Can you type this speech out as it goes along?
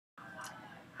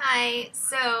Hi,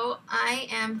 so I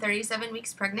am 37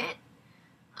 weeks pregnant.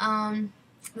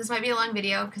 This might be a long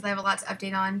video because I have a lot to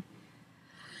update on.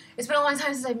 It's been a long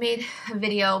time since I've made a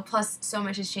video, plus so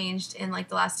much has changed in like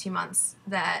the last 2 months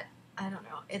that, I don't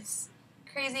know, it's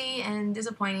crazy and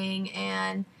disappointing,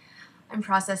 and I'm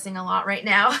processing a lot right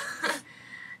now.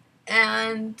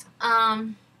 And,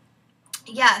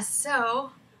 yeah,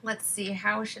 so let's see,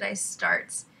 how should I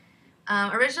start?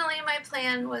 Originally, my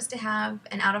plan was to have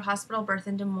an out-of-hospital birth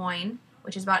in Des Moines,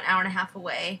 which is about an hour and a half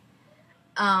away.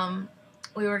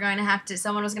 We were going to have to,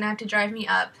 someone was going to have to drive me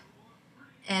up,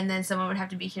 and then someone would have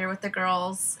to be here with the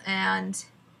girls, and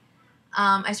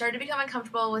I started to become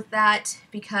uncomfortable with that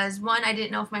because, one, I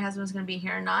didn't know if my husband was going to be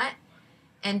here or not,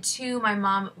 and two, my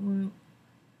mom,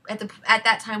 at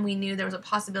that time, we knew there was a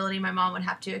possibility my mom would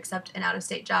have to accept an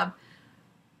out-of-state job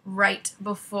right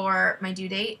before my due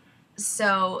date.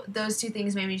 So those two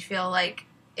things made me feel like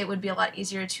it would be a lot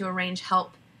easier to arrange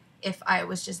help if I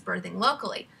was just birthing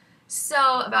locally.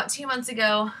 So about 2 months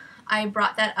ago, I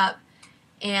brought that up,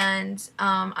 and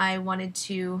my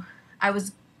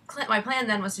plan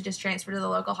then was to just transfer to the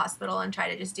local hospital and try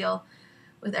to just deal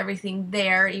with everything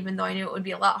there, even though I knew it would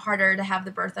be a lot harder to have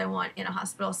the birth I want in a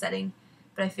hospital setting.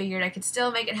 But I figured I could still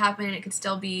make it happen, and it could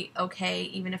still be okay,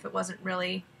 even if it wasn't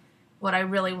really what I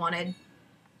really wanted.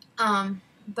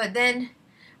 But then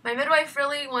my midwife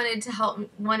really wanted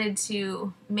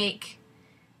to make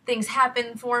things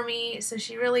happen for me, so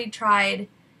she really tried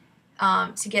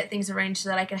to get things arranged so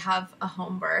that I could have a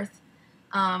home birth.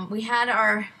 We had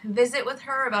our visit with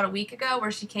her about a week ago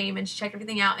where she came and she checked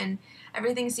everything out, and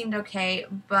everything seemed okay,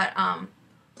 but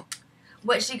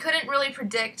what she couldn't really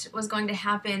predict was going to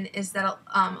happen is that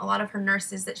a lot of her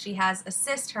nurses that she has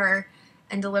assist her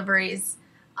in deliveries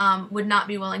would not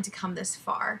be willing to come this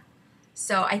far.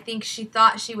 So I think she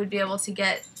thought she would be able to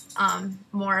get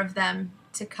more of them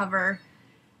to cover,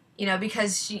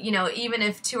 because she, even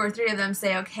if 2 or 3 of them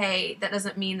say okay, that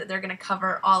doesn't mean that they're going to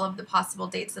cover all of the possible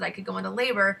dates that I could go into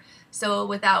labor. So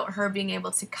without her being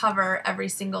able to cover every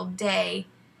single day,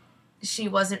 she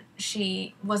wasn't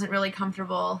really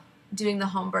comfortable doing the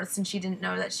home births, and she didn't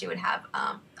know that she would have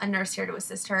a nurse here to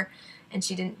assist her, and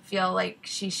she didn't feel like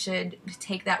she should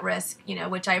take that risk,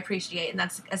 which I appreciate, and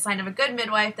that's a sign of a good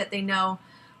midwife, that they know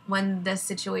when the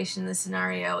situation, the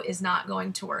scenario is not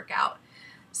going to work out.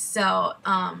 So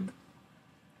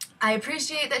I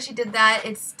appreciate that she did that.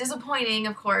 It's disappointing,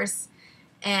 of course,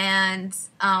 and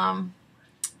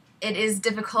it is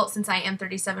difficult since I am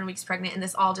 37 weeks pregnant, and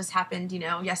this all just happened,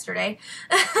 yesterday.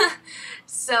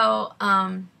 So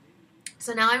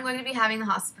now I'm going to be having the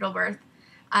hospital birth.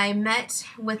 I met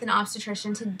with an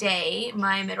obstetrician today.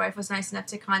 My midwife was nice enough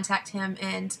to contact him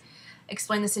and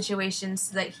explain the situation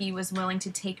so that he was willing to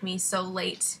take me so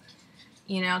late,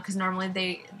 because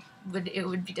normally it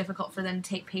would be difficult for them to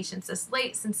take patients this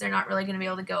late since they're not really going to be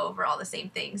able to go over all the same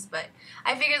things. But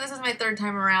I figured this is my 3rd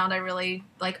time around. I really,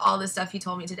 like, all this stuff he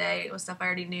told me today, it was stuff I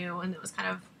already knew, and it was kind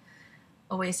of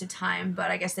a waste of time, but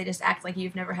I guess they just act like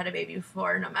you've never had a baby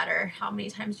before, no matter how many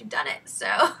times you've done it. So,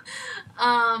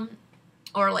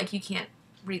 or like you can't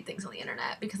read things on the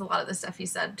internet, because a lot of the stuff he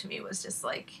said to me was just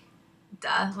like,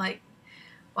 duh, like,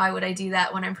 why would I do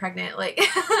that when I'm pregnant? Like,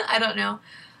 I don't know.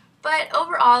 But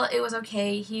overall, it was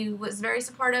okay. He was very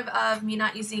supportive of me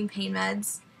not using pain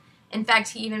meds. In fact,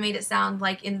 he even made it sound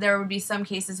like there would be some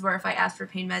cases where if I asked for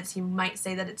pain meds, he might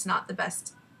say that it's not the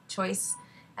best choice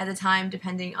at the time,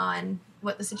 depending on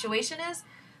what the situation is.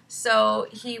 So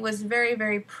he was very,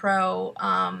 very pro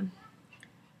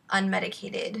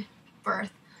unmedicated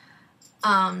birth.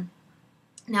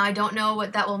 Now I don't know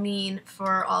what that will mean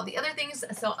for all the other things.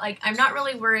 So, like, I'm not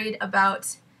really worried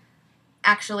about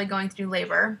actually going through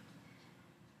labor.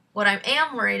 What I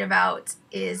am worried about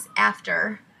is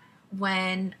after,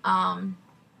 when after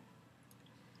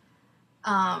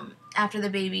the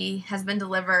baby has been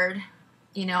delivered,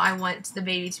 I want the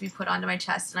baby to be put onto my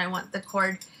chest, and I want the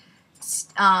cord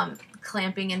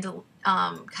clamping and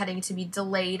cutting to be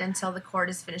delayed until the cord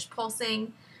is finished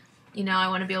pulsing. I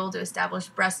want to be able to establish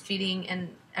breastfeeding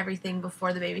and everything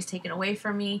before the baby's taken away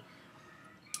from me.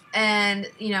 And,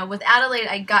 with Adelaide,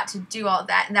 I got to do all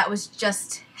that, and that was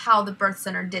just how the birth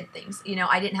center did things.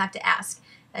 I didn't have to ask.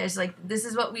 I was like, this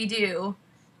is what we do.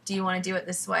 Do you want to do it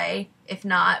this way? If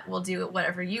not, we'll do it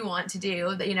whatever you want to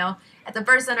do. At the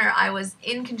birth center, I was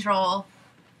in control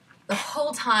the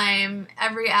whole time,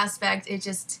 every aspect.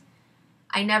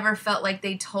 I never felt like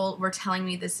they were telling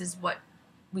me this is what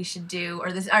we should do,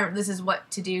 or this is what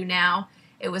to do now.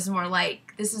 It was more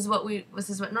like, this is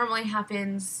what normally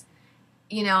happens,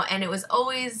 and it was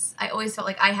I always felt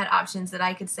like I had options, that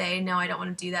I could say, no, I don't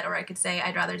want to do that, or I could say,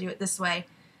 I'd rather do it this way.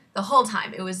 the whole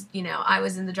time. It was, I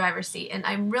was in the driver's seat, and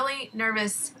I'm really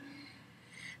nervous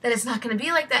that it's not going to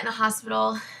be like that in a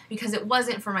hospital, because it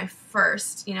wasn't for my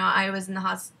first. I was in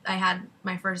the I had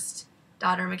my first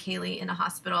daughter, McKaylee, in a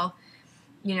hospital,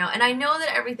 and I know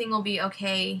that everything will be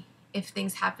okay if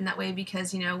things happen that way,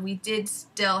 because, we did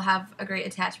still have a great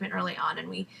attachment early on, and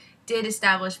we did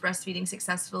establish breastfeeding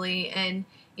successfully, and,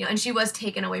 and she was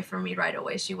taken away from me right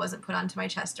away. She wasn't put onto my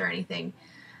chest or anything.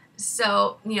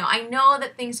 So, I know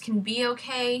that things can be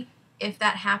okay if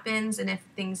that happens, and if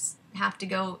things have to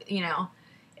go,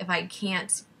 if I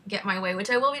can't get my way, which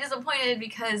I will be disappointed,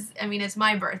 because, it's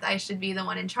my birth. I should be the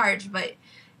one in charge, but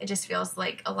it just feels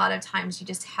like a lot of times you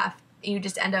just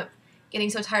end up getting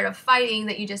so tired of fighting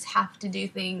that you just have to do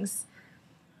things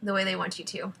the way they want you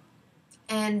to.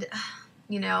 And,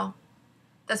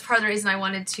 that's part of the reason I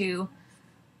wanted to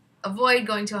avoid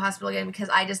going to a hospital again, because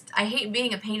I hate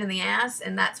being a pain in the ass,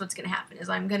 and that's what's going to happen, is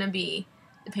I'm going to be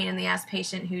the pain in the ass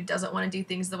patient who doesn't want to do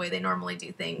things the way they normally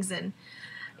do things. And,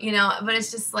 but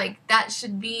it's just like, that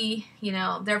should be,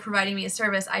 they're providing me a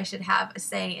service. I should have a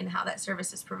say in how that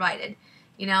service is provided.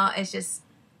 It's just,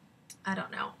 I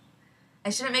don't know. I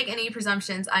shouldn't make any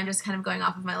presumptions. I'm just kind of going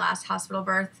off of my last hospital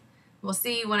birth. We'll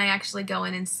see when I actually go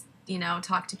in and,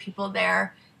 talk to people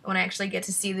there. When I actually get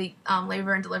to see the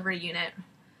labor and delivery unit,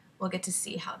 we'll get to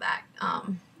see how that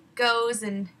goes.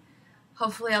 And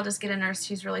hopefully I'll just get a nurse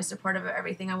who's really supportive of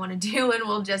everything I want to do, and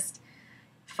we'll just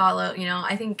follow.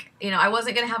 I think, I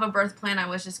wasn't going to have a birth plan. I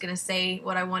was just going to say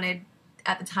what I wanted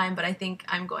at the time, but I think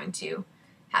I'm going to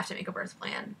have to make a birth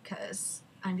plan, because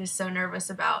I'm just so nervous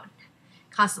about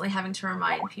constantly having to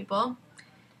remind people.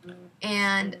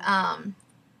 And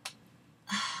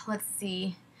let's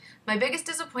see. My biggest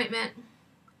disappointment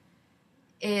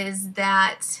is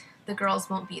that the girls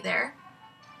won't be there.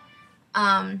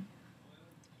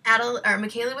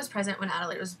 Michaela was present when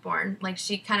Adelaide was born. Like,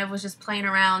 she kind of was just playing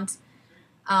around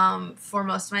for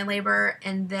most of my labor,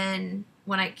 and then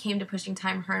when I came to pushing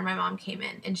time, her and my mom came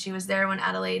in, and she was there when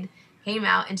Adelaide came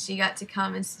out, and she got to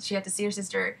come, and she got to see her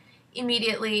sister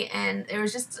immediately, and it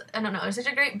was just, I don't know, it was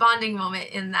such a great bonding moment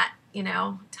in that,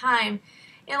 time.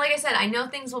 And like I said, I know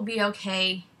things will be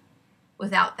okay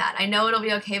without that. I know it'll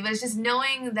be okay, but it's just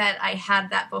knowing that I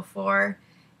had that before,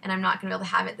 and I'm not going to be able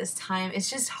to have it this time. It's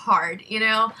just hard,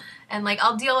 and like,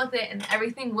 I'll deal with it, and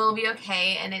everything will be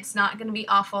okay, and it's not going to be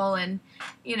awful, and,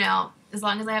 as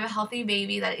long as I have a healthy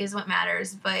baby, that is what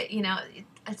matters. But,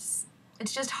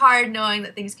 it's just hard knowing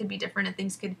that things could be different, and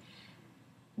things could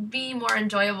be more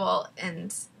enjoyable,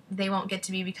 and they won't get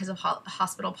to be because of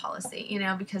hospital policy,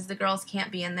 because the girls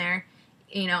can't be in there.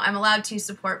 I'm allowed to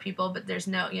support people, but there's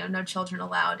no children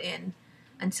allowed in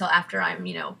until after I'm,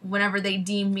 whenever they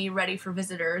deem me ready for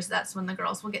visitors, that's when the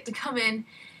girls will get to come in.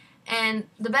 And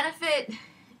the benefit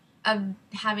of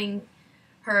having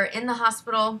her in the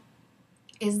hospital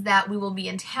is that we will be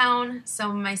in town,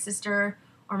 so my sister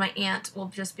or my aunt will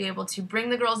just be able to bring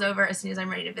the girls over as soon as I'm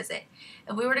ready to visit.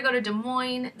 If we were to go to Des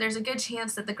Moines, there's a good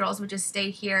chance that the girls would just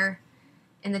stay here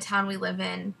in the town we live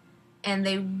in, and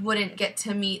they wouldn't get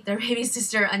to meet their baby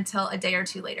sister until a day or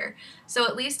two later. So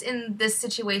at least in this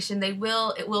situation, it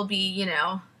will be,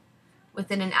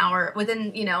 within an hour,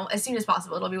 as soon as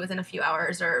possible. It'll be within a few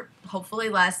hours, or hopefully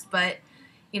less, but,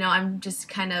 I'm just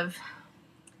kind of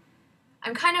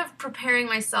preparing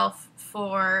myself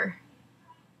for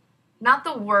not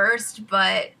the worst,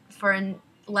 but for a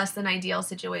less than ideal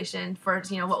situation, for,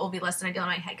 what will be less than ideal in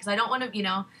my head. Because I don't want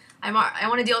to, I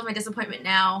want to deal with my disappointment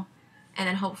now, and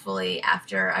then hopefully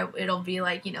after it'll be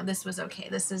like, this was okay.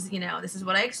 This is, this is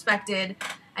what I expected.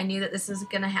 I knew that this was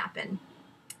going to happen.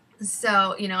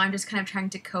 So, I'm just kind of trying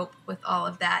to cope with all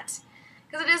of that.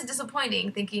 Because it is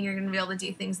disappointing thinking you're going to be able to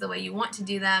do things the way you want to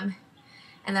do them,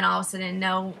 and then all of a sudden,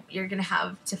 no, you're going to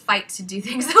have to fight to do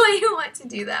things the way you want to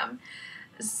do them.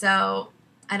 So,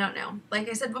 I don't know. Like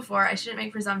I said before, I shouldn't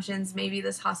make presumptions. Maybe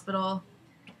this hospital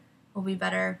will be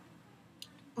better.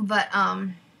 But,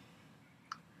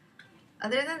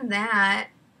 other than that,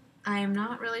 I'm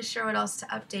not really sure what else to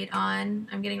update on.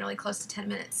 I'm getting really close to 10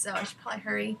 minutes, so I should probably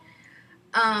hurry.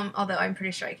 Although I'm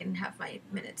pretty sure I can have I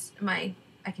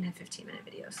can have 15-minute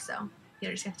videos, so you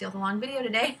just have to deal with a long video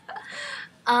today.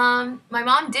 My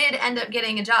mom did end up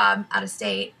getting a job out of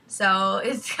state, so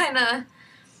it's kind of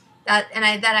that,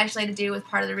 and that actually had to do with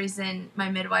part of the reason my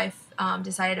midwife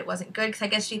decided it wasn't good, because I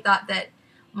guess she thought that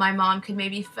my mom could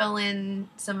maybe fill in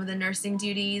some of the nursing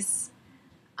duties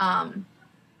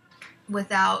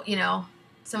without,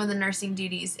 some of the nursing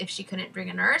duties if she couldn't bring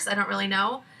a nurse. I don't really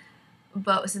know.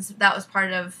 But since that was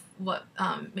part of what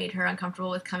made her uncomfortable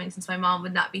with coming, since my mom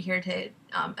would not be here to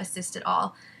assist at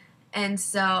all. And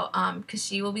so, because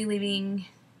she will be leaving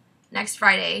next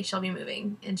Friday she'll be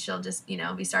moving, and she'll just, you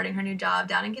know, be starting her new job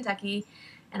down in Kentucky.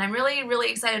 And I'm really, really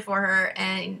excited for her.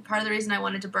 And part of the reason I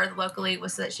wanted to birth locally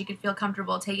was so that she could feel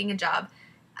comfortable taking a job,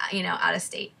 you know, out of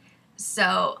state.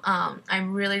 So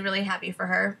I'm really, really happy for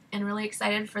her and really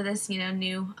excited for this, you know,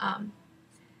 new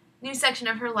section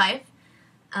of her life.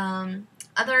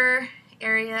 Other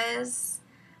areas,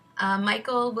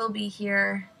 Michael will be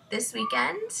here this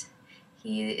weekend.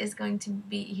 He is going to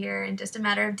be here in just a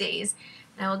matter of days.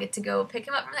 And I will get to go pick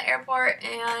him up from the airport.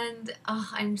 And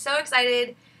I'm so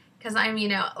excited because I'm, you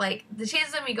know, like, the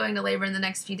chances of me going to labor in the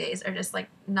next few days are just, like,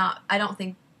 not, I don't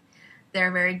think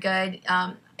they're very good.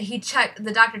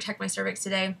 The doctor checked my cervix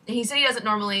today, and he said he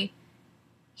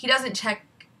doesn't check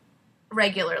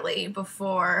regularly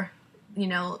before, you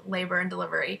know, labor and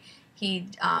delivery. The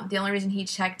only reason he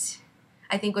checked,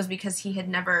 I think, was because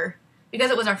because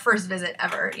it was our first visit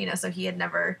ever, you know, so he had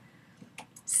never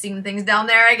seen things down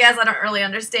there, I guess. I don't really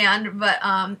understand, but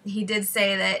he did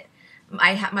say that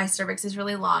my cervix is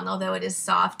really long, although it is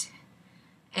soft,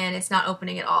 and it's not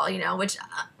opening at all, you know, which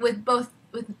at least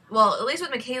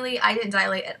with McKaylee, I didn't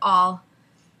dilate at all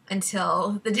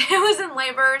until the day I was in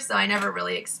labor, so I never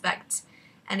really expect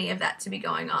any of that to be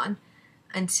going on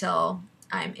until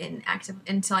I'm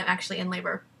actually in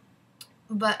labor.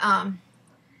 But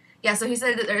yeah, so he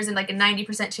said that there's like a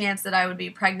 90% chance that I would be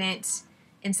pregnant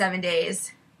in 7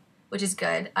 days, which is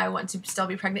good. I want to still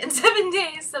be pregnant in 7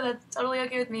 days, so that's totally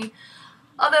okay with me.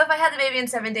 Although if I had the baby in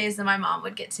 7 days, then my mom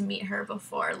would get to meet her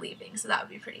before leaving, so that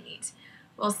would be pretty neat.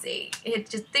 We'll see.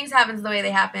 Things happen the way they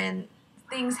happen.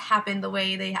 Things happen the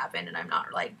way they happen, and I'm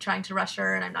not, like, trying to rush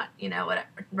her, and I'm not, you know,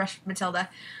 rush Matilda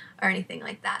or anything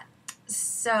like that.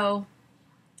 So,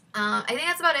 I think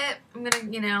that's about it. I'm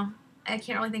gonna, you know, I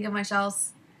can't really think of much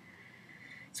else.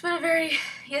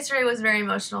 Yesterday was very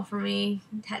emotional for me,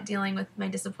 dealing with my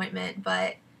disappointment,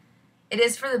 but it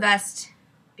is for the best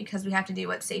because we have to do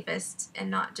what's safest and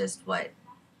not just what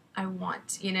I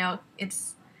want, you know.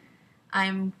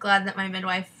 I'm glad that my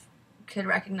midwife could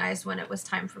recognize when it was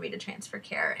time for me to transfer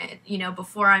care, and, you know,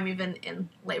 before I'm even in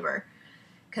labor,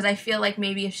 because I feel like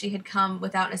maybe if she had come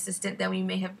without an assistant, then we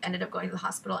may have ended up going to the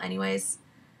hospital anyways.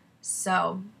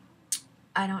 So,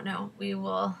 I don't know. We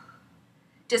will...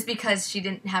 Just because she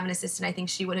didn't have an assistant, I think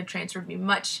she would have transferred me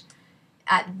much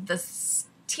at the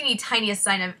teeny tiniest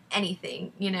sign of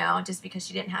anything, you know, just because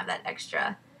she didn't have that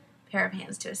extra pair of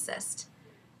hands to assist.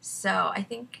 So I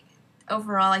think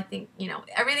overall, you know,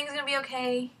 everything's going to be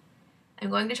okay. I'm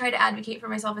going to try to advocate for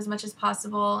myself as much as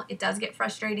possible. It does get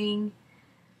frustrating,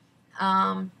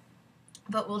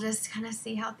 but we'll just kind of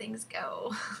see how things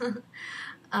go.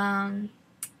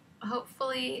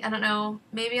 Hopefully, I don't know,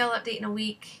 maybe I'll update in a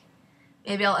week.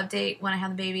 Maybe I'll update when I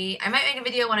have the baby. I might make a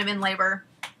video when I'm in labor.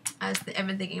 I've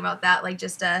been thinking about that, like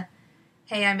just a,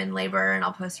 hey, I'm in labor, and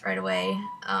I'll post right away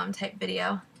type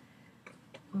video.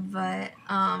 But,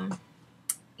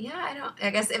 yeah,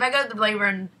 I guess if I go into labor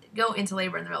in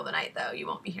the middle of the night, though, you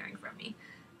won't be hearing from me.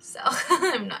 So,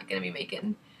 I'm not going to be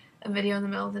making a video in the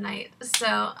middle of the night. So,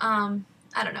 I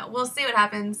don't know. We'll see what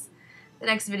happens. The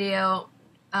next video,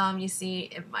 you see,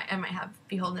 I might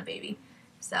be holding a baby.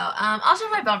 So, I'll show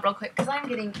my bump real quick because I'm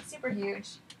getting super huge.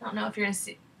 I don't know if you're going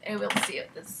to able to see it.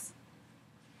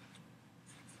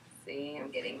 See,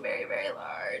 I'm getting very, very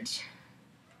large.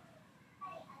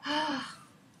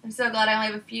 I'm so glad I only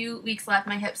have a few weeks left.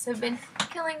 My hips have been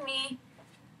killing me.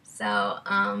 So,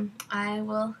 I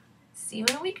will see you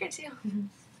in a week or two.